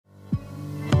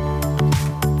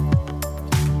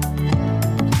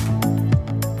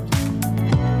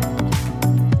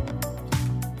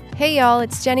Hey y'all,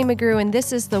 it's Jenny McGrew, and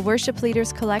this is the Worship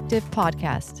Leaders Collective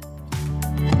podcast.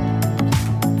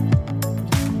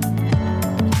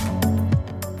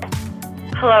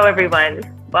 Hello, everyone.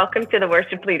 Welcome to the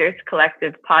Worship Leaders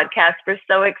Collective podcast. We're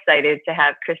so excited to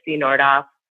have Krissy Nordhoff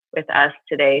with us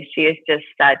today. She is just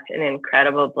such an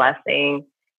incredible blessing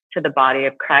to the body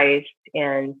of Christ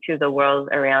and to the world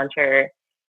around her.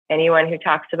 Anyone who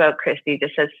talks about Krissy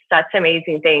just has such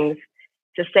amazing things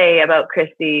to say about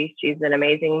Krissy. She's an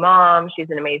amazing mom. She's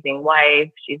an amazing wife.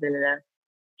 She's an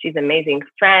amazing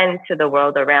friend to the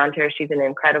world around her. She's an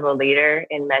incredible leader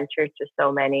and mentor to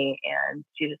so many. And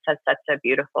she just has such a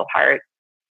beautiful heart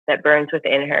that burns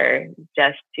within her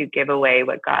just to give away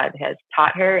what God has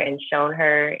taught her and shown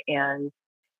her. And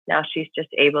now she's just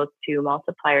able to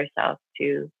multiply herself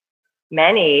to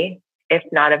many, if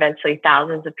not eventually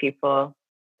thousands of people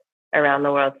around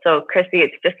the world. So Krissy,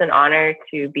 it's just an honor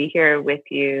to be here with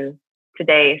you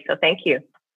today. So thank you.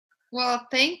 Well,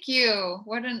 thank you.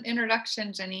 What an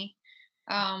introduction, Jenny.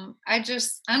 I'm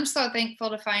so thankful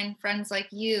to find friends like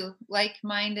you,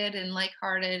 like-minded and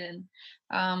like-hearted.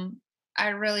 And I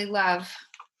really love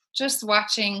just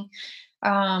watching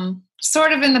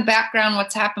sort of in the background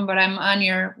what's happened, but I'm on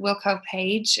your WLCO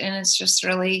page, and it's just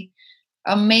really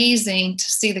amazing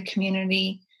to see the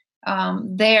community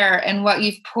there and what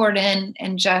you've poured in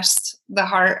and just the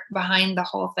heart behind the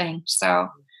whole thing. So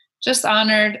just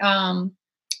honored. And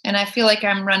I feel like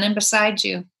I'm running beside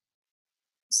you.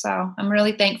 So I'm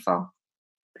really thankful.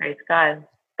 Praise God.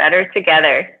 Better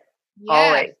together.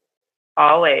 Yes.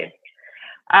 Always.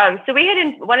 So we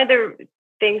had one of the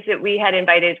things that we had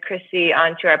invited Krissy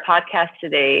onto our podcast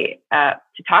today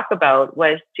to talk about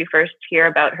was to first hear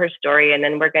about her story. And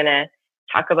then we're going to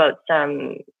talk about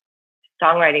some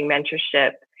songwriting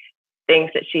mentorship things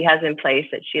that she has in place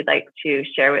that she'd like to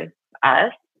share with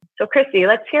us. So Krissy,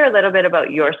 let's hear a little bit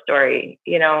about your story,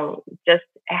 just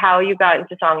how you got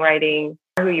into songwriting,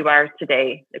 who you are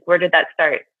today. Like, where did that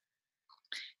start?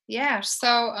 Yeah.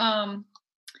 So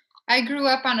I grew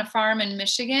up on a farm in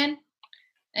Michigan,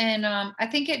 and I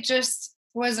think it just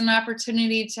was an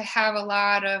opportunity to have a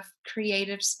lot of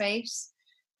creative space.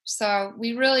 So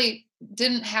we really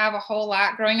didn't have a whole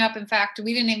lot growing up. In fact,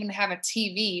 we didn't even have a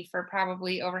TV for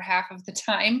probably over half of the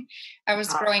time I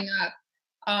was growing up.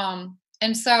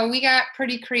 And so we got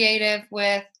pretty creative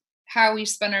with how we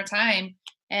spent our time.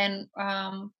 And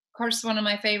of course, one of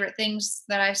my favorite things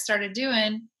that I started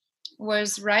doing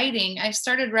was writing. I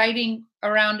started writing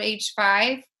around age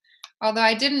 5, although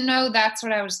I didn't know that's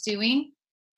what I was doing.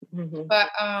 Mm-hmm. But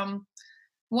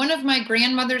one of my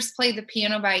grandmothers played the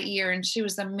piano by ear, and she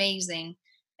was amazing.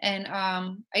 And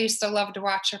I used to love to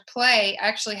watch her play. I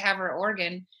actually have her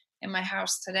organ in my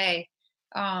house today.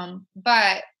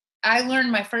 But I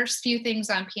learned my first few things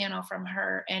on piano from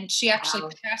her, and she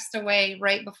actually passed away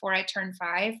right before I turned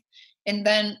 5. And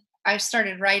then I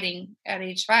started writing at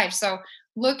age 5. So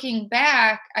looking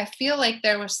back, I feel like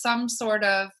there was some sort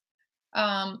of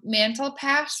mantle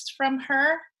passed from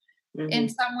her in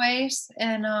some ways.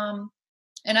 And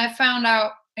I found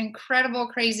out incredible,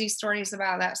 crazy stories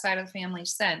about that side of the family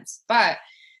since. But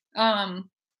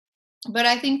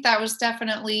I think that was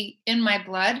definitely in my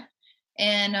blood.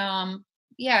 And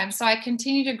and so I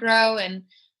continued to grow and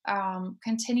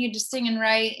continued to sing and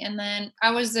write. And then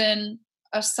I was in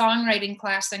a songwriting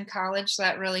class in college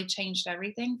that really changed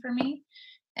everything for me.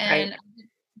 And I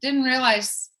didn't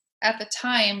realize at the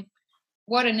time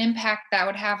what an impact that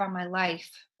would have on my life.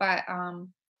 But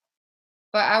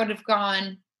I would have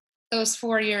gone those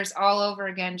 4 years all over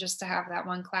again just to have that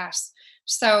one class.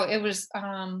 So it was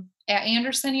at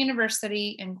Anderson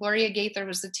University, and Gloria Gaither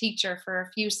was the teacher for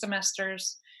a few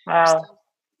semesters. Wow. So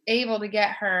able to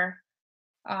get her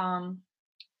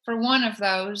for one of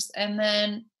those. And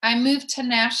then I moved to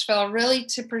Nashville really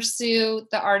to pursue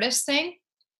the artist thing,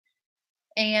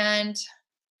 and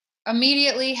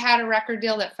immediately had a record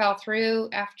deal that fell through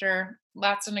after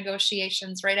lots of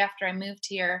negotiations right after I moved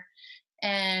here.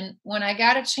 And when I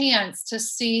got a chance to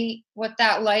see what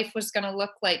that life was going to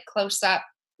look like close up,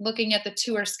 looking at the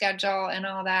tour schedule and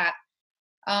all that,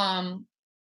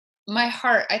 my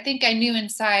heart, I think I knew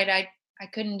inside I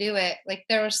couldn't do it. Like,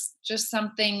 there was just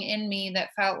something in me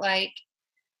that felt like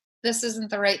this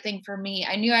isn't the right thing for me.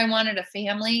 I knew I wanted a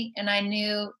family, and I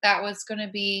knew that was going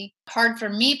to be hard for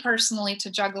me personally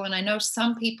to juggle. And I know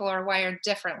some people are wired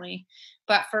differently,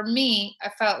 but for me, I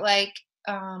felt like,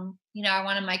 I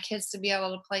wanted my kids to be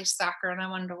able to play soccer, and I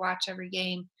wanted to watch every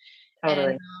game.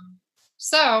 Totally. And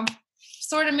so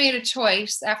sort of made a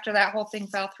choice after that whole thing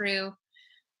fell through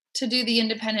to do the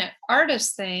independent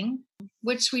artist thing,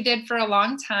 which we did for a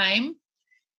long time.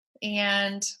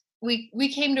 And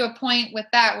we came to a point with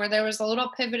that where there was a little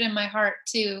pivot in my heart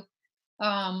too.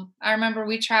 I remember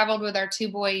we traveled with our two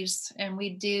boys and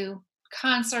we'd do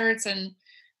concerts and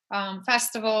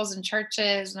festivals and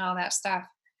churches and all that stuff.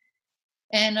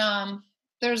 And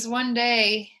there's one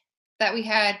day that we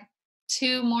had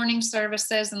 2 morning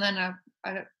services and then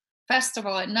a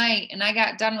festival at night. And I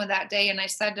got done with that day and I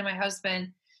said to my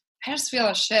husband, I just feel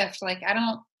a shift. Like, I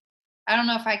don't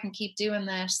know if I can keep doing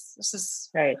this. This is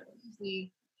right.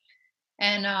 crazy.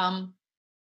 And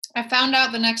I found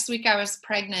out the next week I was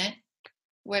pregnant,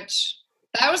 which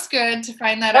that was good to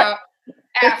find that out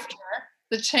after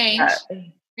the change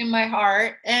in my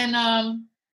heart. And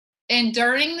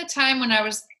during the time when I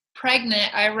was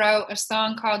pregnant, I wrote a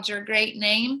song called Your Great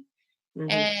Name.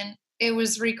 And it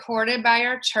was recorded by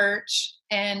our church.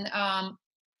 And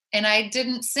I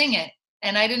didn't sing it.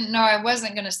 And I didn't know I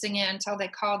wasn't going to sing it until they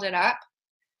called it up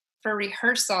for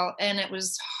rehearsal. And it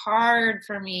was hard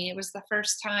for me. It was the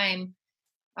first time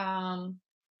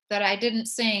that I didn't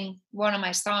sing one of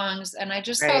my songs. And I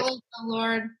just felt like the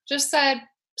Lord just said,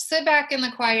 sit back in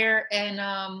the choir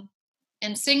and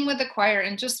sing with the choir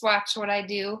and just watch what I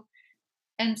do.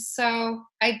 And so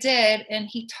I did. And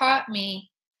he taught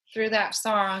me through that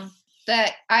song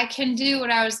that I can do what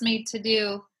I was made to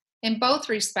do in both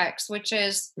respects, which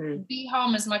is be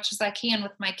home as much as I can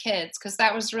with my kids, because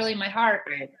that was really my heart.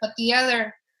 But the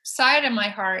other side of my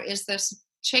heart is this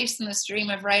chasing this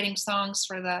dream of writing songs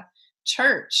for the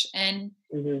church. And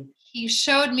he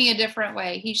showed me a different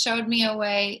way. He showed me a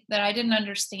way that I didn't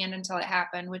understand until it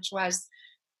happened, which was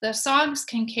the songs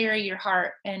can carry your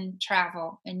heart and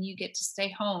travel and you get to stay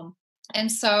home.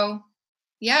 And so,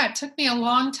 yeah, it took me a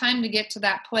long time to get to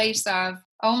that place of,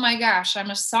 oh my gosh, I'm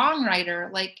a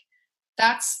songwriter. Like,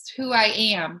 that's who I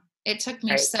am. It took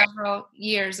me several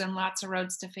years and lots of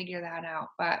roads to figure that out.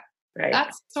 But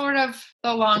that's sort of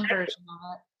the long version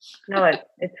of it. No,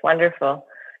 it's wonderful.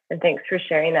 And thanks for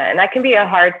sharing that. And that can be a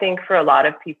hard thing for a lot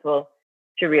of people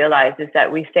to realize, is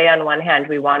that we say on one hand,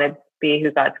 we want to be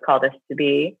who God's called us to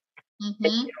be, and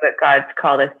do what God's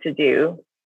called us to do.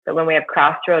 But when we have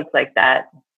crossroads like that,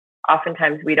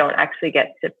 oftentimes we don't actually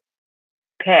get to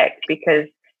pick, because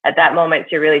at that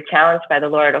moment you're really challenged by the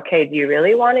Lord. Okay, do you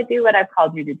really want to do what I've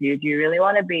called you to do? Do you really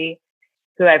want to be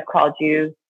who I've called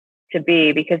you to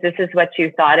be? Because this is what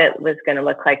you thought it was going to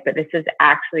look like, but this is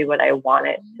actually what I want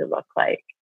it to look like.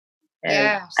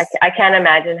 And I can't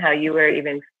imagine how you were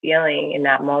even feeling in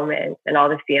that moment, and all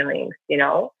the feelings, you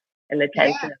know, and the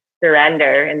tension of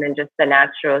surrender, and then just the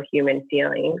natural human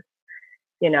feelings,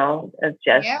 you know, of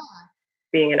just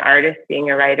being an artist, being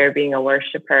a writer, being a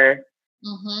worshiper,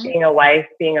 being a wife,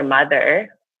 being a mother,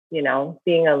 you know,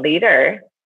 being a leader,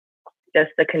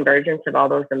 just the convergence of all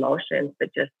those emotions,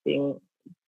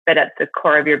 but at the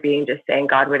core of your being, just saying,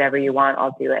 God, whatever you want,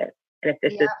 I'll do it. And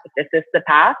if this is the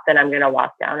path, then I'm going to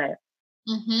walk down it.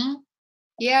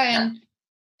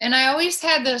 And I always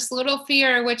had this little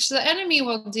fear, which the enemy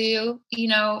will do, you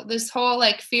know, this whole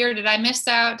like fear. Did I miss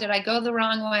out? Did I go the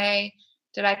wrong way?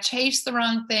 Did I chase the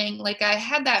wrong thing? Like, I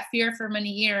had that fear for many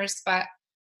years, but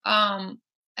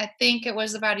I think it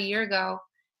was about a year ago,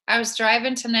 I was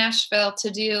driving to Nashville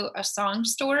to do a song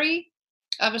story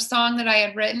of a song that I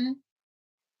had written.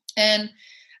 And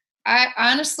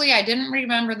I didn't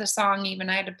remember the song even.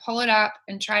 I had to pull it up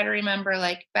and try to remember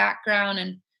like background.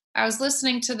 And I was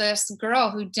listening to this girl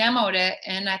who demoed it.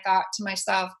 And I thought to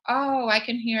myself, oh, I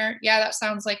can hear, that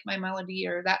sounds like my melody,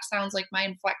 or that sounds like my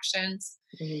inflections.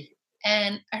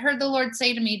 And I heard the Lord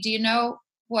say to me, do you know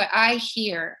what I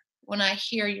hear when I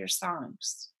hear your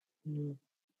songs?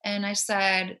 And I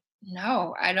said,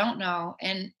 no, I don't know.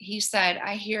 And he said,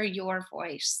 I hear your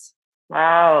voice.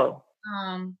 Wow.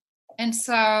 And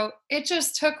so it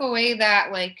just took away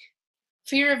that like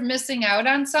fear of missing out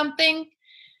on something,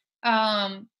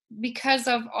 because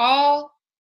of all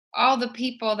the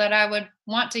people that I would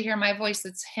want to hear my voice.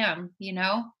 It's him, you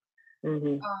know?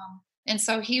 And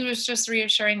so he was just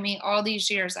reassuring me all these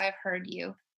years, I've heard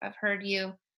you,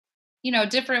 you know,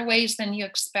 different ways than you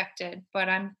expected, but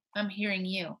I'm hearing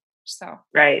you. So.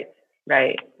 Right.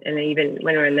 And even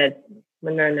when we're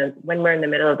in the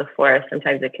middle of the forest,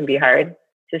 sometimes it can be hard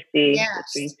to see the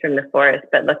trees from the forest,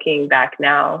 but looking back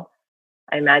now,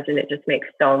 I imagine it just makes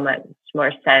so much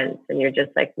more sense. And you're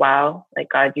just like, wow, like,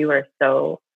 God, you are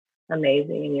so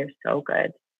amazing and you're so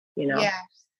good, you know?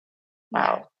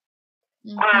 Wow.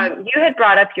 You had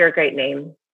brought up Your Great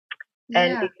Name,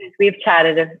 and because we've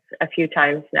chatted a few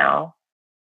times now,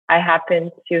 I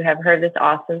happen to have heard this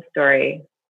awesome story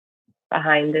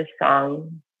behind this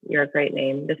song, Your Great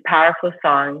Name, this powerful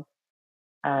song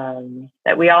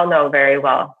that we all know very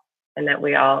well, and that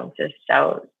we all just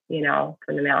shout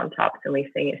from the mountaintops, and we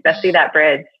sing, especially that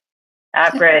bridge.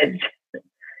 That bridge.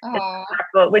 Oh,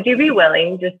 Would you be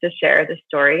willing just to share the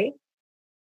story?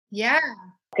 yeah.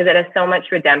 Because it has so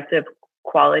much redemptive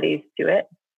qualities to it.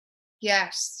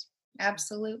 Yes,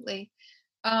 absolutely.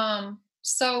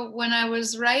 So when I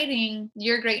was writing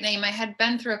Your Great Name, I had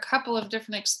been through a couple of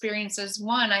different experiences.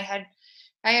 One, I had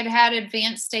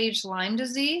advanced stage Lyme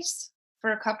disease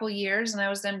for a couple years, and I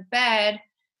was in bed,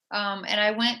 and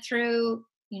I went through,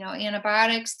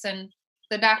 antibiotics, and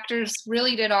the doctors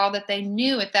really did all that they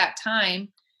knew at that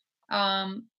time.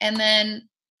 And then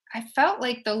I felt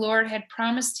like the Lord had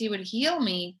promised He would heal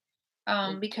me,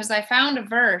 because I found a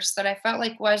verse that I felt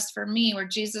like was for me, where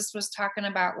Jesus was talking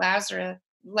about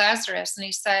Lazarus, and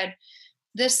He said,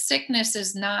 "This sickness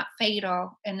is not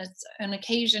fatal, and it's an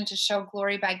occasion to show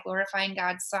glory by glorifying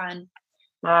God's Son." And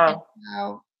Wow.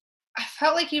 so I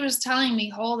felt like He was telling me,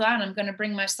 "Hold on, I'm going to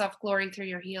bring myself glory through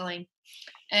your healing."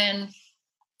 And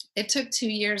it took 2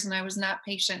 years, and I was not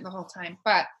patient the whole time.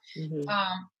 But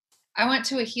I went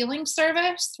to a healing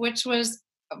service, which was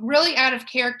really out of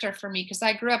character for me because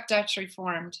I grew up Dutch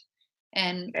Reformed,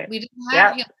 and we didn't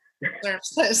have healing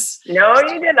services. No,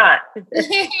 you did not.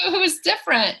 It was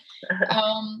different.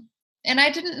 And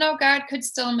I didn't know God could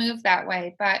still move that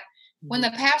way. But when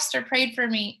the pastor prayed for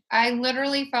me, I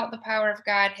literally felt the power of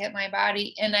God hit my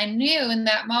body. And I knew in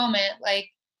that moment, like,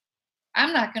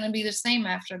 I'm not going to be the same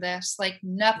after this. Like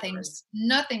nothing's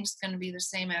going to be the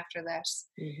same after this.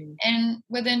 And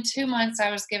within 2 months,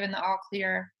 I was given the all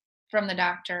clear from the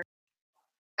doctor.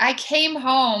 I came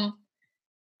home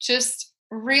just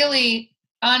really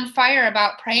on fire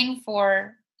about praying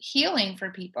for healing for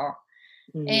people.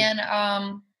 And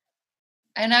I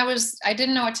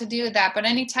didn't know what to do with that. But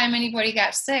anytime anybody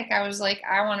got sick, I was like,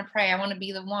 I want to pray. I want to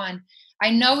be the one. I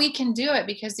know He can do it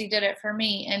because He did it for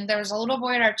me. And there was a little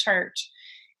boy at our church,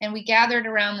 and we gathered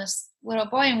around this little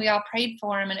boy, and we all prayed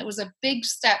for him. And it was a big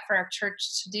step for our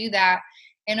church to do that.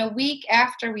 And a week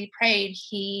after we prayed,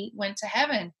 he went to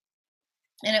heaven.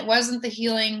 And it wasn't the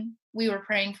healing we were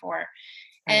praying for. Right.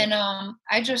 And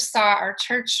I just saw our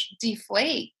church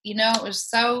deflate.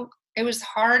 It was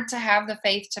hard to have the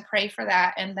faith to pray for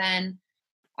that, and then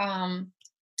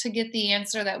to get the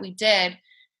answer that we did.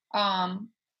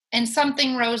 And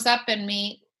something rose up in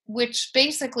me, which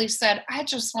basically said, I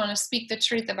just want to speak the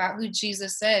truth about who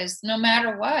Jesus is, no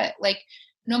matter what. Like,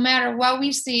 no matter what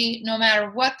we see, no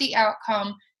matter what the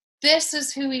outcome, this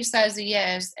is who He says He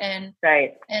is. And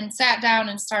sat down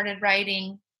and started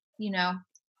writing,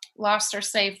 lost or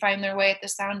saved, find their way at the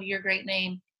sound of your great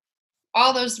name.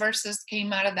 All those verses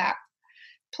came out of that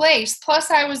place.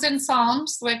 Plus I was in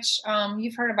Psalms, which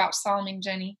you've heard about psalming,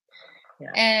 Jenny.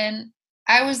 Yeah. And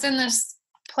I was in this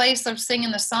place of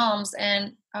singing the Psalms,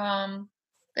 and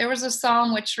there was a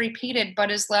psalm which repeated, but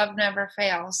His love never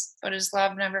fails, but His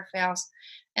love never fails.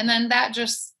 And then that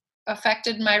just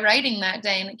affected my writing that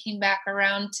day, and it came back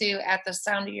around to at the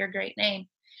sound of your great name.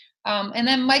 And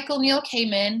then Michael Neal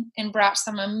came in and brought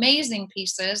some amazing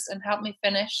pieces and helped me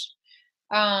finish.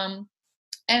 And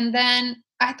then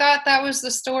I thought that was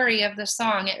the story of the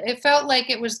song. It felt like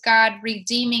it was God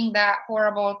redeeming that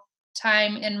horrible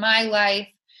time in my life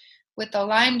with the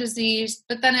Lyme disease,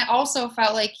 but then it also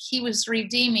felt like He was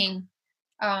redeeming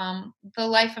the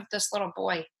life of this little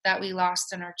boy that we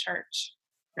lost in our church.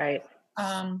 Right.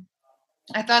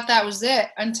 I thought that was it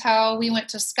until we went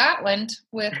to Scotland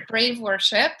with Brave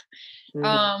Worship,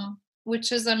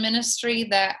 which is a ministry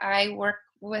that I work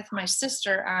with my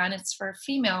sister on. It's for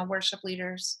female worship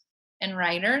leaders and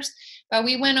writers. But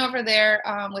we went over there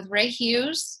with Ray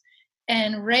Hughes,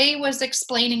 and Ray was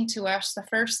explaining to us the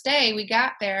first day we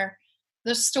got there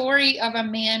the story of a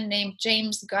man named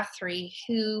James Guthrie,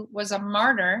 who was a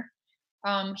martyr.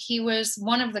 He was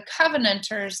one of the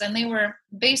Covenanters, and they were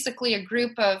basically a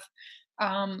group of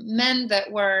men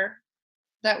that were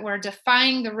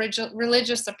defying the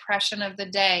religious oppression of the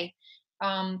day.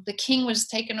 The king was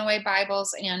taking away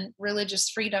Bibles and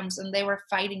religious freedoms, and they were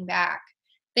fighting back.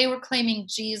 They were claiming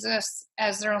Jesus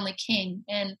as their only king,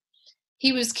 and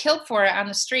he was killed for it on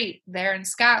the street there in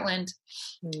Scotland.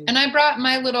 And I brought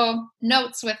my little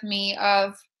notes with me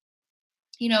of,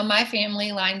 my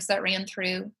family lines that ran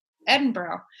through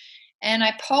Edinburgh. And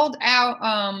I pulled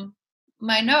out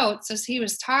my notes as he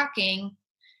was talking,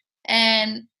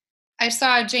 and I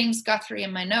saw James Guthrie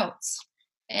in my notes.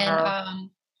 And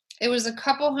it was a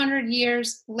couple hundred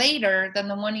years later than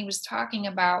the one he was talking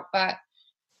about, but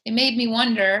it made me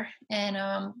wonder.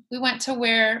 And we went to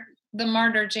where the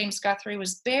martyr James Guthrie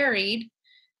was buried,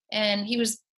 and he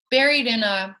was buried in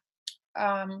a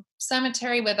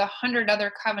cemetery with 100 other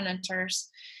Covenanters.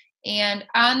 And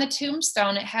on the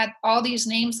tombstone, it had all these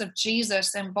names of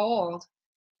Jesus in bold.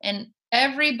 And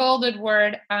every bolded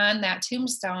word on that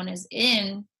tombstone is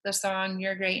in the song,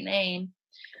 Your Great Name.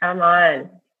 Come on.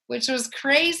 Which was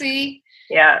crazy.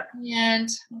 Yeah. And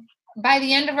by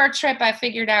the end of our trip, I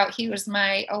figured out he was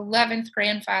my 11th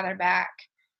grandfather back.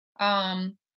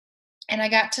 And I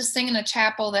got to sing in a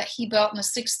chapel that he built in the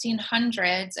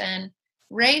 1600s. And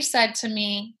Ray said to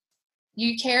me,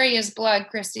 you carry his blood,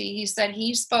 Krissy. He said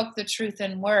he spoke the truth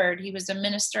in word. He was a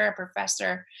minister, a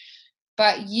professor,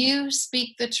 but you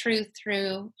speak the truth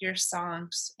through your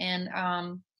songs. And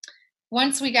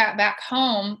once we got back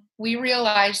home, we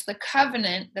realized the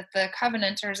covenant that the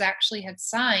covenanters actually had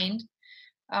signed,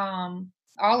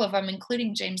 all of them,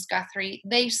 including James Guthrie,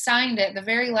 they signed it. The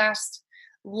very last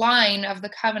line of the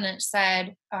covenant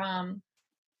said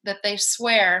that they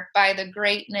swear by the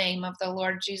great name of the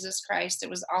Lord Jesus Christ. It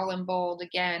was all in bold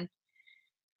again.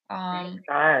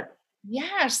 God.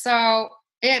 Yeah, so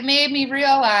it made me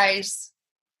realize,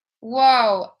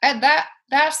 whoa, that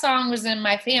song was in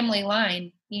my family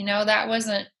line. You know, that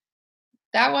wasn't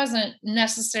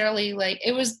necessarily like,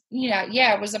 it was,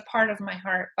 it was a part of my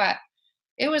heart, but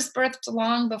it was birthed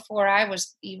long before I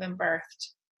was even birthed.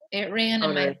 It ran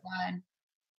in my blood.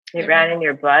 It ran in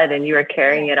your blood, and you were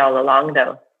carrying it all along,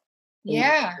 though.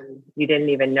 Yeah. You didn't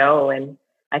even know. And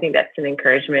I think that's an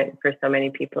encouragement for so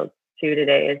many people too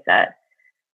today, is that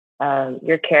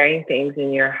you're carrying things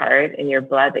in your heart, in your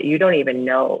blood, that you don't even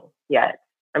know yet.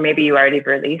 Or maybe you already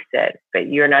released it, but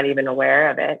you're not even aware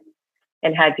of it.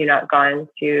 And had you not gone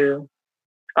to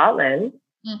Scotland,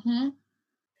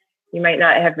 you might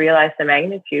not have realized the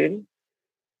magnitude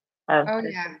of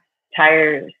the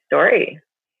entire story.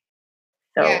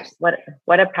 So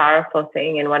what a powerful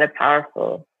thing, and what a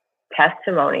powerful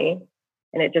testimony.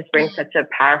 And it just brings such a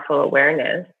powerful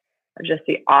awareness of just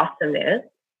the awesomeness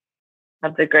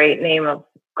of the great name of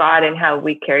God, and how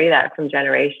we carry that from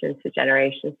generations to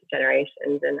generations to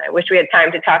generations. And I wish we had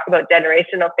time to talk about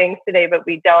generational things today, but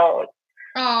we don't.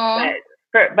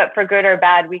 But for good or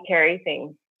bad, we carry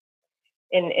things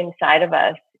inside of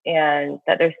us, and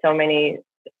that there's so many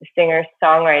singers,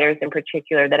 songwriters in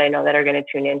particular, that I know that are going to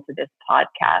tune into this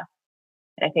podcast.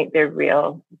 And I think their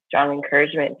real strong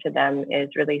encouragement to them is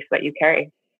release what you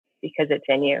carry, because it's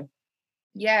in you.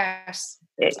 Yes,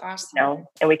 it's awesome.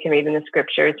 And we can read in the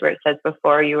scriptures where it says,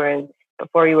 before you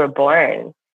were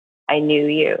born, I knew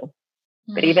you.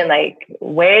 But even like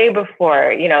way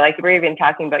before, like we're even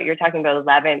talking about, you're talking about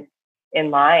 11th in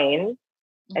line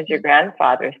as your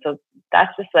grandfather. So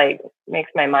that's just like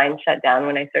makes my mind shut down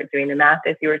when I start doing the math.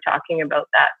 If you were talking about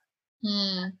that,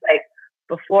 like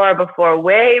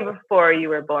way before you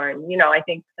were born, I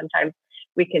think sometimes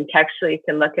we contextually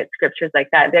can look at scriptures like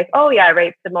that and be like, oh yeah,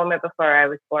 right, the moment before I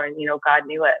was born, God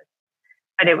knew it.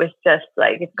 But it was just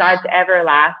like, if God's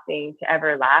everlasting to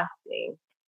everlasting,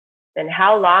 then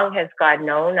how long has God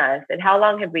known us, and how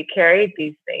long have we carried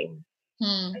these things?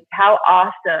 Like, how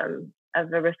awesome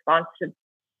of a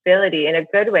responsibility, in a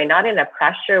good way, not in a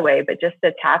pressure way, but just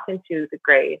to tap into the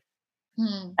grace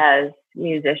as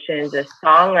musicians, as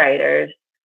songwriters,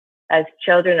 as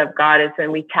children of God, is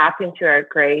when we tap into our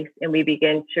grace and we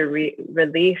begin to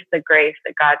release the grace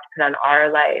that God's put on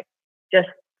our life. Just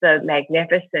the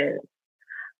magnificence.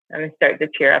 I'm going to start to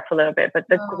tear up a little bit, but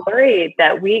the glory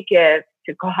that we give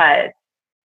to God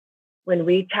when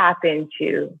we tap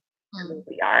into who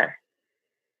we are.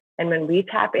 And when we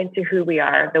tap into who we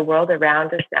are, the world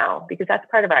around us now, because that's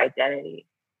part of our identity,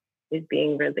 is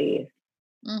being released.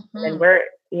 And we're,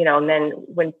 and then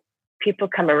when people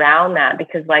come around that,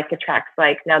 because like attracts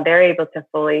like, now they're able to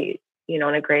fully, in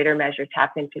a greater measure,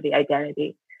 tap into the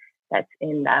identity that's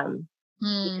in them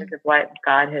because of what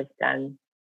God has done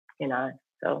in us.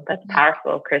 So that's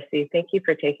powerful, Krissy. Thank you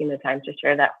for taking the time to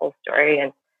share that whole story.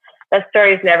 And that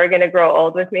story is never going to grow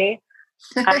old with me.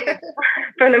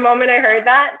 From the moment I heard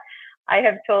that, I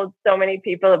have told so many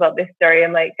people about this story.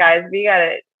 I'm like, guys, you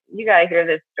gotta hear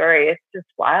this story. It's just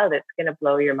wild. It's going to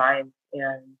blow your mind.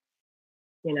 And,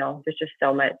 there's just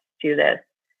so much to this.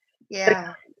 Yeah.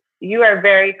 But you are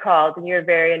very called, and you're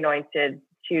very anointed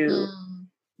to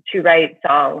write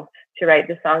songs, to write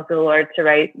the songs of the Lord, to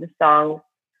write the songs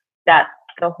that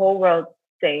the whole world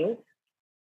sings,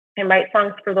 and write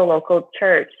songs for the local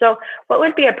church. So what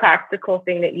would be a practical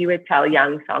thing that you would tell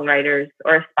young songwriters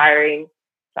or aspiring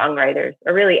songwriters,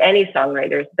 or really any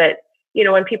songwriters, that,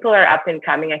 when people are up and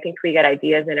coming, I think we get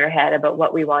ideas in our head about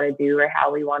what we want to do or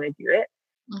how we want to do it.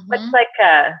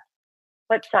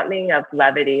 What's something of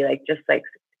levity, like just like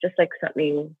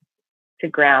something to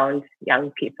ground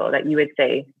young people that you would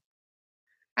say?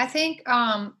 I think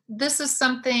this is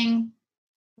something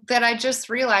that I just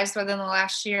realized within the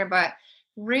last year, but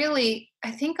really,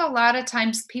 I think a lot of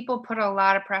times people put a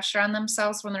lot of pressure on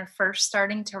themselves when they're first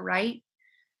starting to write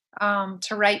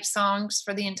songs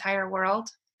for the entire world.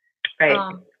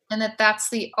 Right. And that's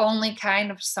the only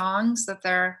kind of songs that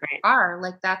there Right. are.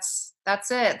 Like that's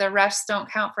it. The rest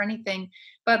don't count for anything.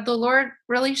 But the Lord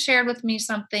really shared with me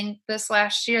something this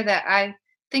last year that I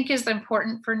think is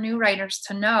important for new writers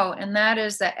to know, and that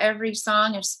is that every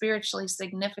song is spiritually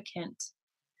significant.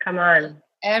 Come on.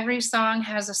 Every song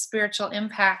has a spiritual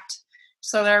impact.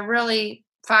 So there are really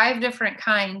 5 different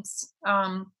kinds.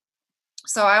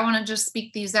 So I want to just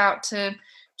speak these out to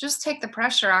just take the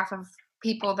pressure off of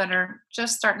people that are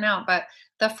just starting out. But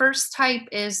the first type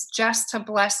is just to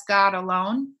bless God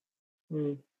alone.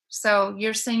 Mm. So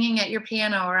you're singing at your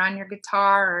piano or on your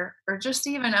guitar or just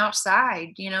even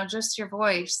outside, just your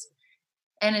voice.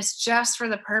 And it's just for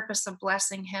the purpose of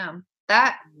blessing him.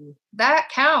 That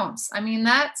counts. I mean,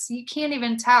 you can't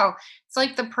even tell. It's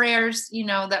like the prayers,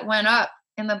 that went up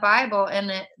in the Bible,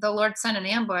 and the Lord sent an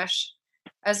ambush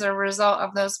as a result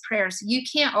of those prayers. You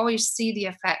can't always see the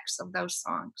effects of those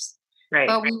songs, Right.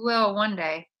 but we will one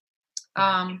day.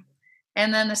 And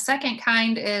then the second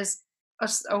kind is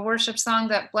a worship song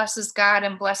that blesses God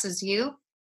and blesses you.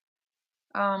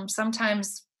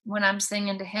 Sometimes when I'm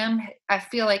singing to him, I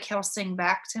feel like he'll sing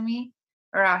back to me,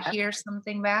 or I'll hear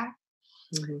something back.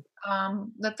 Mm-hmm.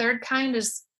 The third kind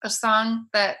is a song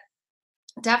that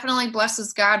definitely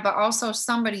blesses God, but also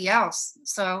somebody else.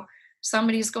 So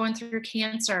somebody's going through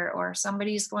cancer, or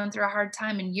somebody's going through a hard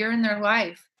time, and you're in their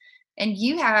life, and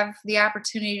you have the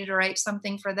opportunity to write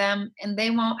something for them, and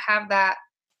they won't have that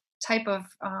type of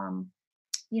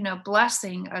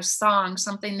blessing, a song,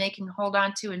 something they can hold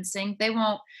on to and sing. They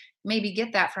won't maybe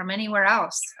get that from anywhere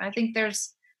else. I think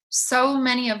there's so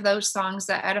many of those songs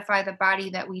that edify the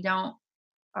body that we don't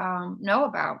know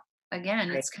about. Again,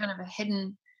 Right. it's kind of a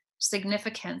hidden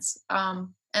significance.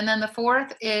 And then the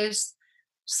fourth is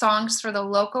songs for the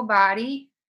local body,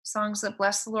 songs that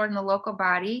bless the Lord in the local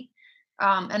body.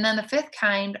 And then the fifth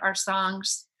kind are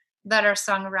songs that are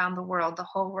sung around the world. The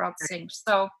whole world sings.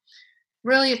 So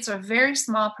really, it's a very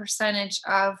small percentage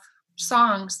of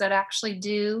songs that actually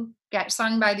do get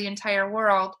sung by the entire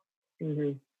world.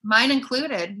 Mm-hmm. Mine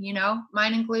included,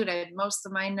 mine included. Most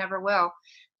of mine never will.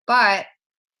 But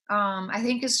I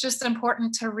think it's just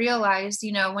important to realize,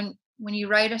 when you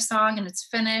write a song and it's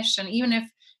finished, and even if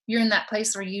you're in that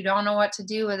place where you don't know what to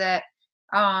do with it,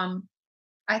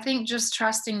 I think just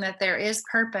trusting that there is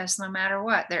purpose no matter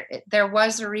what. There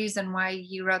was a reason why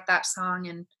you wrote that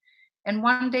song, and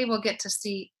one day we'll get to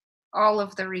see all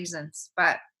of the reasons.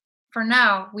 But for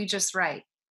now, we just write.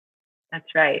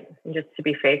 That's right. And just to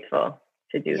be faithful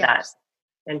to do that.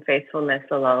 And faithfulness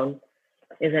alone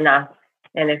is enough.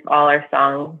 And if all our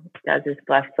song does is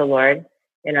bless the Lord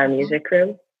in our music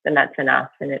room, then that's enough,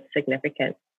 and it's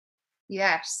significant.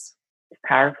 Yes. It's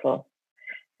powerful.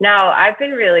 Now, I've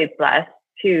been really blessed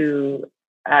to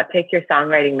take your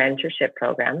songwriting mentorship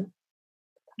program,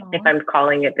 if I'm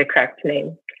calling it the correct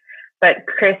name. But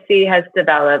Krissy has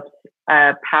developed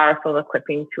a powerful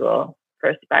equipping tool for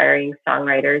aspiring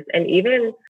songwriters and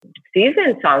even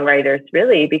seasoned songwriters,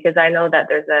 really, because I know that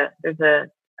there's a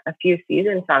few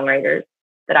seasoned songwriters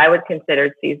that I would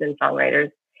consider seasoned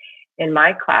songwriters in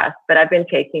my class. But I've been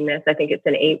taking this. I think it's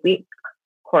an 8-week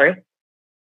course.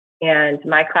 And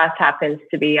my class happens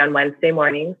to be on Wednesday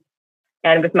mornings.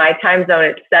 And with my time zone,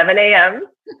 it's 7 a.m.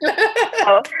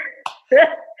 So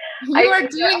you are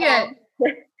doing it.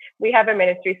 We have a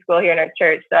ministry school here in our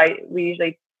church. So we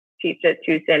usually teach it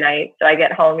Tuesday night. So I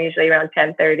get home usually around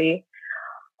 10:30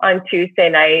 on Tuesday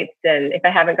nights. And if I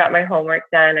haven't got my homework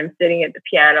done, I'm sitting at the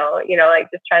piano,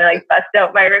 just trying to bust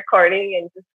out my recording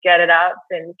and just get it up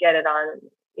and get it on,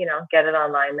 get it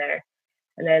online there.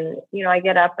 And then, I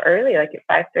get up early, like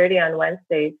at 5:30 on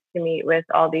Wednesdays, to meet with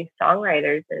all these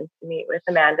songwriters and to meet with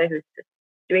Amanda, who's just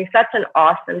doing such an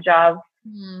awesome job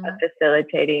of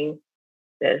facilitating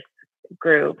this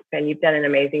group. And you've done an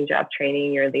amazing job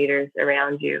training your leaders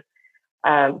around you.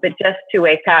 But just to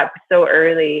wake up so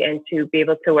early and to be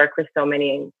able to work with so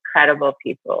many incredible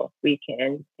people week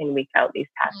in and week out these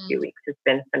past few weeks has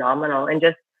been phenomenal. And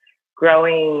just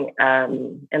growing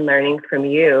and learning from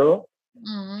you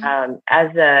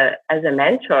as a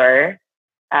mentor,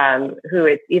 who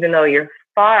it's, even though you're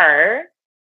far,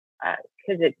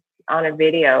 because it's on a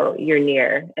video, you're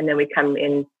near, and then we come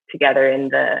in together in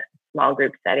the small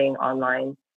group setting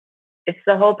online. It's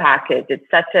the whole package. It's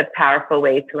such a powerful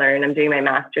way to learn. I'm doing my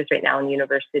master's right now in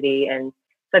university, and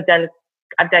so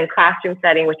I've done classroom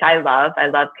setting, which I love. I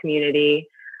love community.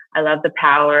 I love the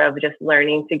power of just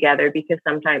learning together, because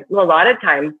sometimes, a lot of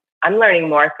times, I'm learning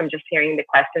more from just hearing the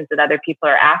questions that other people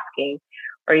are asking,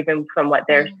 or even from what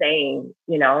they're saying,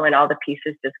 and all the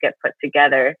pieces just get put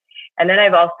together. And then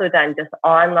I've also done just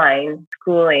online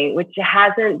schooling, which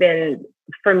hasn't been,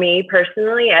 for me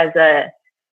personally, as a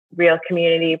real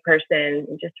community person,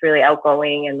 just really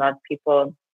outgoing and love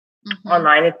people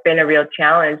online, it's been a real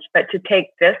challenge. But to take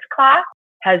this class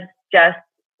has just,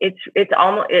 it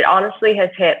honestly has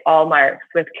hit all marks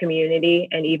with community,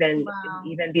 and even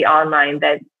the online,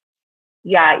 that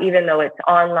even though it's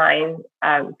online,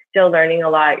 still learning a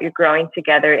lot. You're growing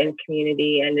together in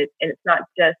community, and it's not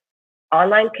just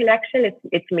online connection.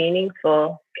 It's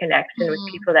meaningful connection with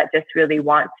people that just really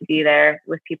want to be there,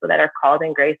 with people that are called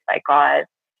and graced by God,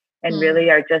 and really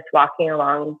are just walking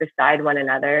along beside one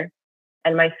another,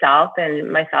 and myself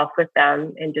with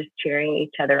them, and just cheering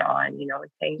each other on, and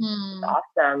saying it's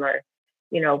awesome, or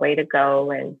way to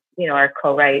go, and our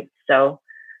co-writes. So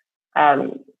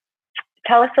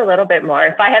tell us a little bit more,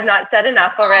 if I have not said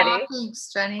enough already.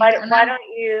 Thanks, Jenny. Why don't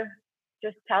you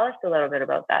just tell us a little bit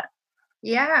about that?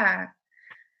 Yeah.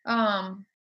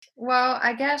 Well,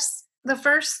 I guess the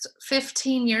first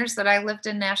 15 years that I lived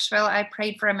in Nashville, I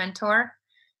prayed for a mentor.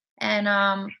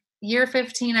 And year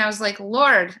 15, I was like,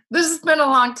 Lord, this has been a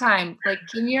long time. Like,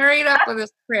 can you hurry it up with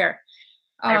this prayer?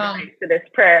 I relate to this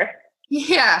prayer.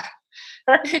 Yeah.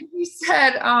 And he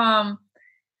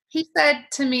said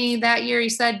to me that year, he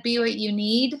said, be what you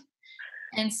need.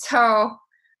 And so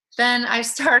then I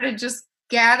started just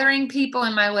gathering people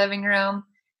in my living room,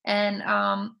 and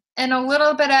a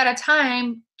little bit at a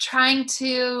time, trying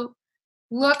to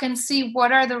look and see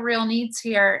what are the real needs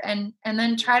here, and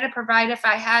then try to provide, if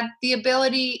I had the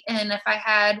ability and if I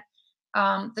had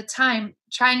the time,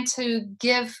 trying to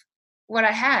give what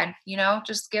I had,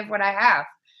 just give what I have.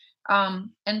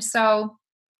 And so,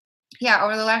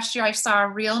 over the last year, I saw a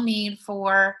real need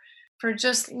for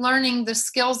just learning the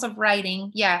skills of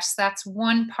writing. Yes, that's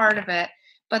one part of it.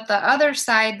 But the other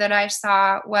side that I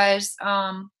saw was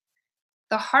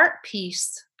the heart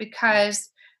piece, because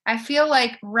I feel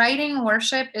like writing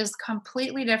worship is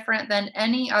completely different than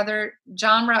any other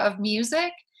genre of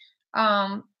music.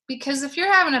 Because if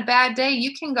you're having a bad day,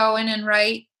 you can go in and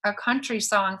write a country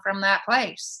song from that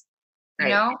place,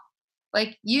 Right.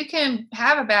 Like, you can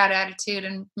have a bad attitude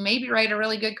and maybe write a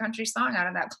really good country song out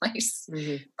of that place.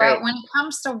 But when it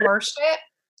comes to worship,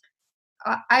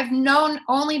 I've known,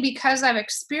 only because I've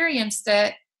experienced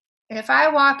it, if I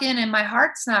walk in and my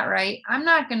heart's not right, I'm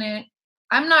not going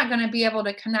to be able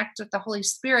to connect with the Holy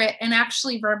Spirit and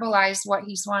actually verbalize what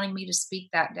he's wanting me to speak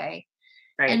that day.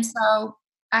 Right. And so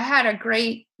I had a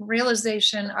great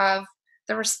realization of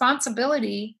the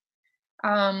responsibility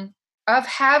of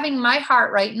having my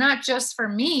heart right, not just for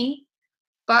me,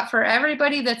 but for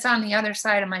everybody that's on the other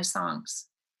side of my songs.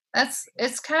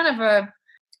 It's kind of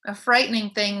a frightening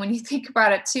thing when you think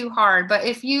about it too hard. But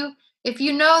if you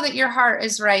know that your heart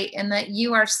is right and that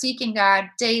you are seeking God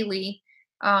daily,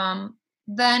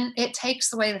 then it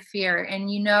takes away the fear,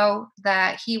 and you know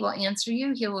that he will answer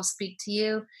you, he will speak to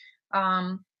you.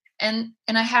 And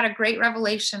I had a great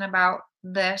revelation about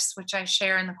this, which I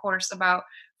share in the course, about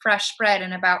fresh bread,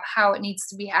 and about how it needs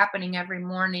to be happening every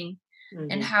morning,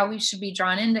 and how we should be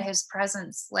drawn into his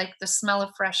presence like the smell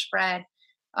of fresh bread.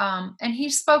 And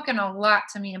he's spoken a lot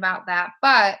to me about that,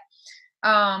 but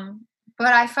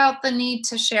I felt the need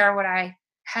to share what I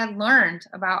had learned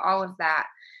about all of that.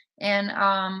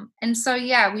 And so,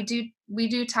 we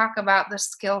do talk about the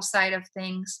skill side of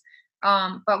things.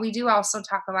 But we do also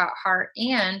talk about heart,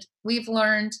 and we've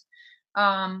learned,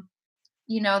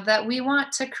 that we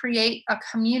want to create a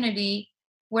community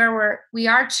where we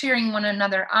are cheering one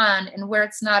another on, and where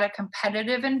it's not a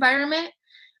competitive environment,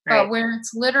 but where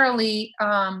it's literally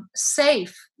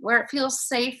safe, where it feels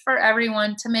safe for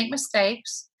everyone to make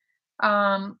mistakes,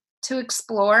 to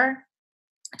explore,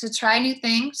 to try new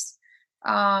things,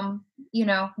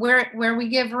 where we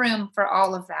give room for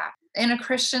all of that in a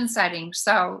Christian setting.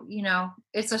 So,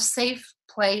 it's a safe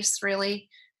place, really.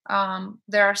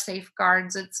 There are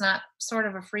safeguards. It's not sort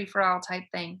of a free-for-all type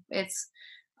thing. It's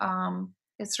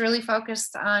really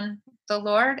focused on the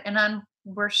Lord and on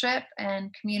worship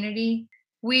and community.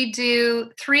 We do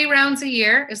 3 rounds a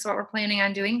year is what we're planning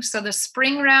on doing. So the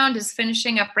spring round is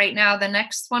finishing up right now. The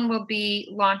next one will be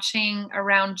launching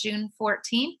around June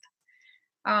 14th.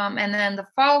 And then the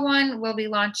fall one will be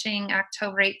launching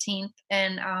October 18th.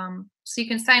 And so you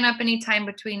can sign up anytime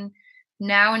between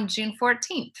now and June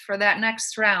 14th for that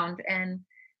next round. And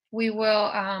we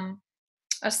will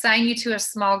assign you to a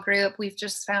small group. We've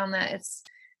just found that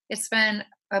it's been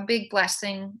a big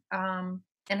blessing,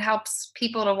 and helps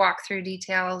people to walk through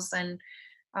details and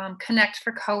connect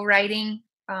for co-writing,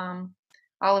 all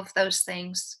of those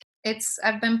things.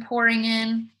 I've been pouring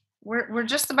in. We're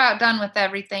just about done with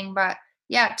everything, but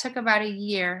yeah, it took about a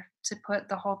year to put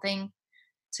the whole thing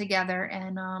together,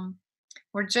 and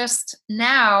we're just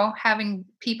now having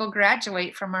people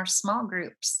graduate from our small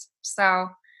groups. So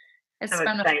it's So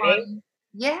been a exciting. fun.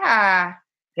 Yeah.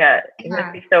 Yeah, you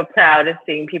must be so proud of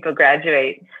seeing people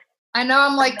graduate. I know,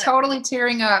 I'm like totally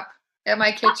tearing up at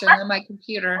my kitchen on my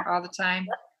computer all the time.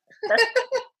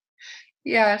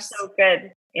 Yes. So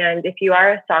good. And if you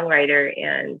are a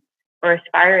songwriter or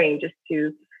aspiring just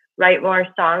to write more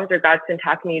songs, or God's been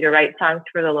talking to you to write songs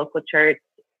for the local church,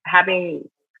 having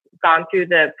gone through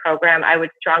the program, I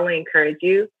would strongly encourage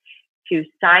you to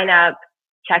sign up,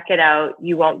 check it out.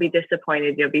 You won't be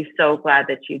disappointed. You'll be so glad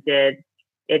that you did.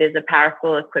 It is a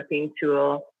powerful equipping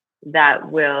tool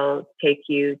that will take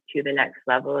you to the next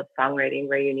level of songwriting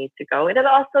where you need to go. It'll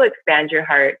also expand your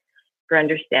heart for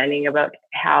understanding about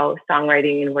how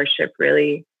songwriting and worship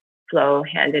really flow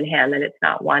hand in hand, and it's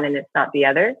not one and it's not the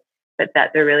other, but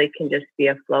that there really can just be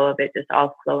a flow of it just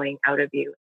all flowing out of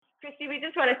you. Krissy, we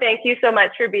just want to thank you so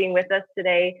much for being with us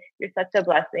today. You're such a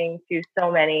blessing to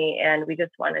so many, and we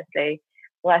just want to say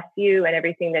bless you and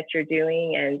everything that you're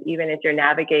doing, and even as you're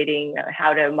navigating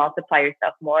how to multiply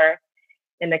yourself more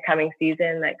in the coming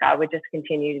season, that God would just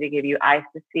continue to give you eyes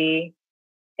to see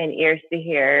and ears to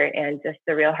hear, and just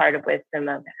the real heart of wisdom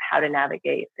of how to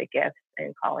navigate the gifts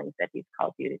and callings that He's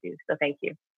called you to do. So thank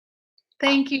you.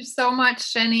 Thank you so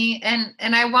much, Jenny. And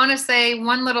I want to say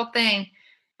one little thing.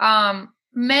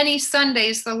 Many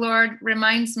Sundays, the Lord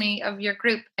reminds me of your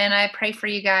group, and I pray for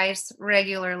you guys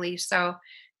regularly. So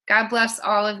God bless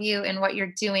all of you and what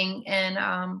you're doing. And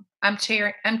I'm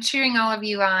cheering all of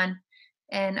you on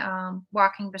and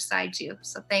walking beside you.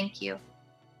 So thank you.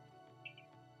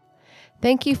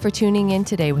 Thank you for tuning in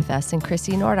today with us and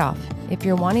Krissy Nordhoff. If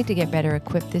you're wanting to get better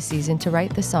equipped this season to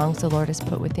write the songs the Lord has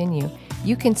put within you,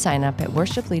 you can sign up at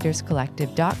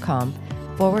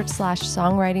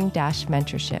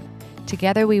worshipleaderscollective.com/songwriting-mentorship.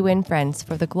 Together we win friends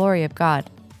for the glory of God.